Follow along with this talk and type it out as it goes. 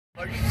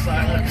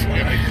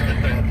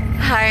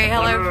Hi,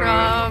 hello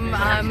from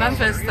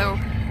Memphis. So,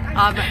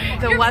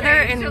 the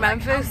weather in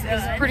Memphis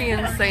is pretty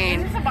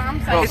insane.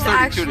 Well, It's 32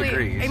 actually,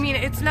 degrees. I mean,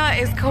 it's not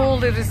as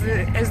cold as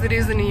it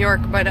is in New York,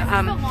 but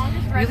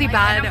really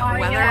bad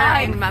weather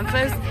in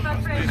Memphis.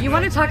 You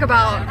want to talk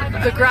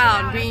about the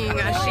ground being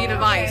a sheet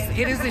of ice.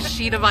 It is a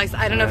sheet of ice.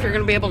 I don't know if you're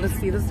going to be able to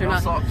see this or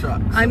not. Salt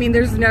trucks. I mean,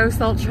 there's no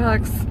salt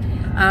trucks.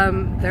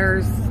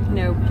 There's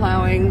no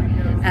plowing,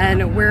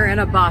 and we're in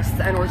a bus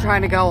and we're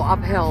trying to go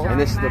uphill. And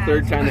this is the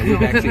third time that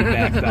we've actually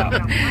backed up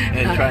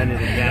and trying to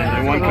get down.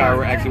 And one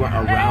car actually went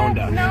around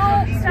us.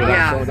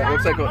 Yeah. So that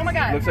looks like we're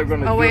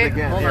going to do it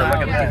again. Hold Here, on.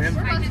 look at this.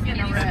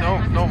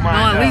 Don't mind. Well,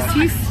 at least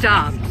he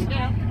stopped.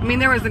 I mean,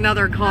 there was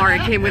another car.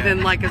 It came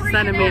within like a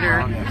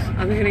centimeter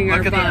of hitting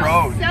our Look bus. at the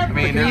road. I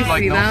mean, Can there's you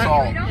like see no that?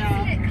 salt.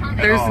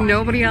 There's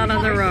nobody out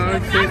on the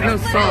road. There's no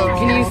salt.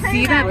 Can you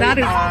see that? That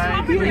is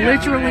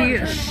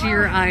literally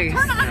sheer ice.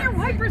 Turn on your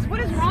wipers. What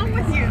is wrong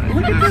with you?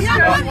 Look at this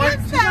guy.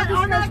 What's that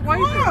on that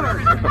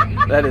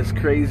car? That is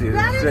crazy.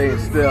 It's staying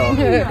still.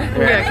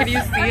 Yeah, can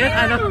you see it?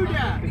 I don't.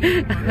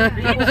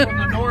 People from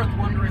the north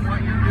wondering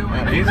what you're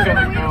doing. He's going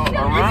to go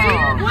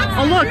around.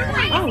 Oh look!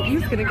 Oh,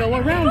 he's gonna go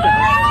around us.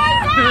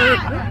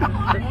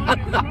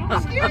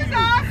 Excuse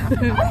us.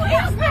 Who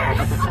is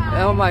this?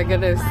 Oh my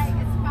goodness.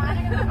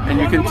 And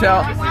you can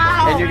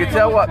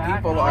tell what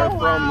people are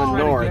from the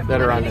north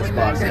that are on this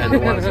bus and the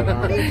ones that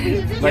aren't.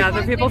 Yeah,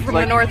 the people from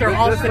the north are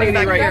all this sitting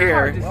lady back right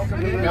here.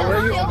 Now,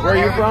 where are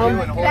you from?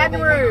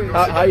 Baton Rouge.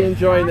 How are you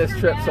enjoying this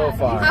trip so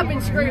far? I've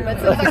been screaming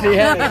since I She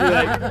had it. She's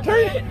like,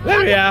 turn it,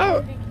 let me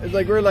out. It's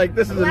like we're like,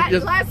 this is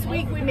just. Last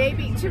week,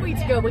 2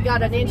 weeks ago, we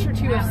got an inch or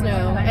two of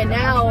snow, and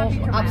now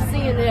I'm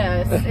seeing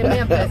this in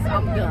Memphis.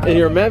 I'm done. And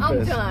you're in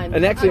Memphis. I'm done.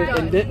 And actually,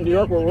 I'm done. in New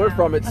York, where we're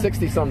from, it's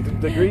 60-some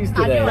degrees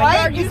today.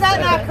 Right? Is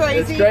that not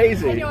crazy? It's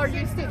crazy. And you're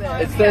used to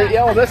this. It's the,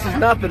 yeah, well, this is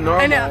nothing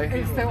I normal.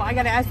 know. So I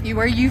gotta ask you,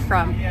 where are you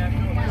from?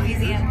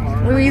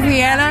 Louisiana.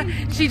 Louisiana?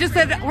 She just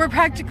said we're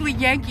practically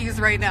Yankees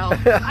right now.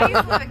 I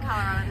used to live in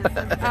Colorado.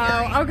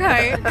 Oh,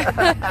 okay.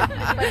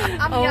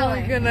 I'm Oh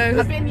yelling. my goodness.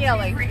 I've been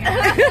yelling.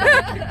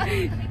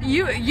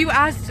 You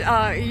asked,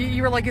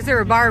 you were like, is there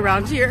a bar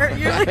around here?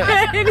 You're like,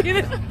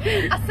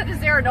 I said, is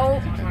there an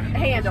old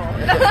handle?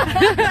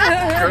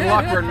 Good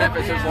luck, we're in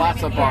Memphis. There's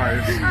lots of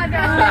bars. I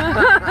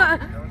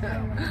know.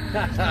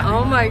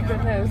 oh my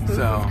goodness, this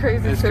So, is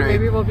crazy. it's So great.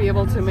 maybe we'll be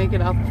able to make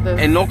it up this.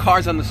 And no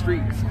cars on the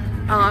streets.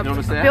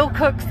 Notice that? Bill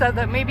Cook said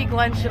that maybe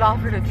Glenn should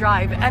offer to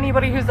drive.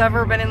 Anybody who's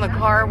ever been in the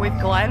car with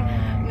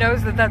Glenn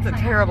knows that that's a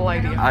terrible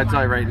idea. I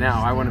tell you right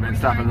now, I wouldn't have been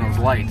stopping those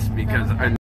lights because.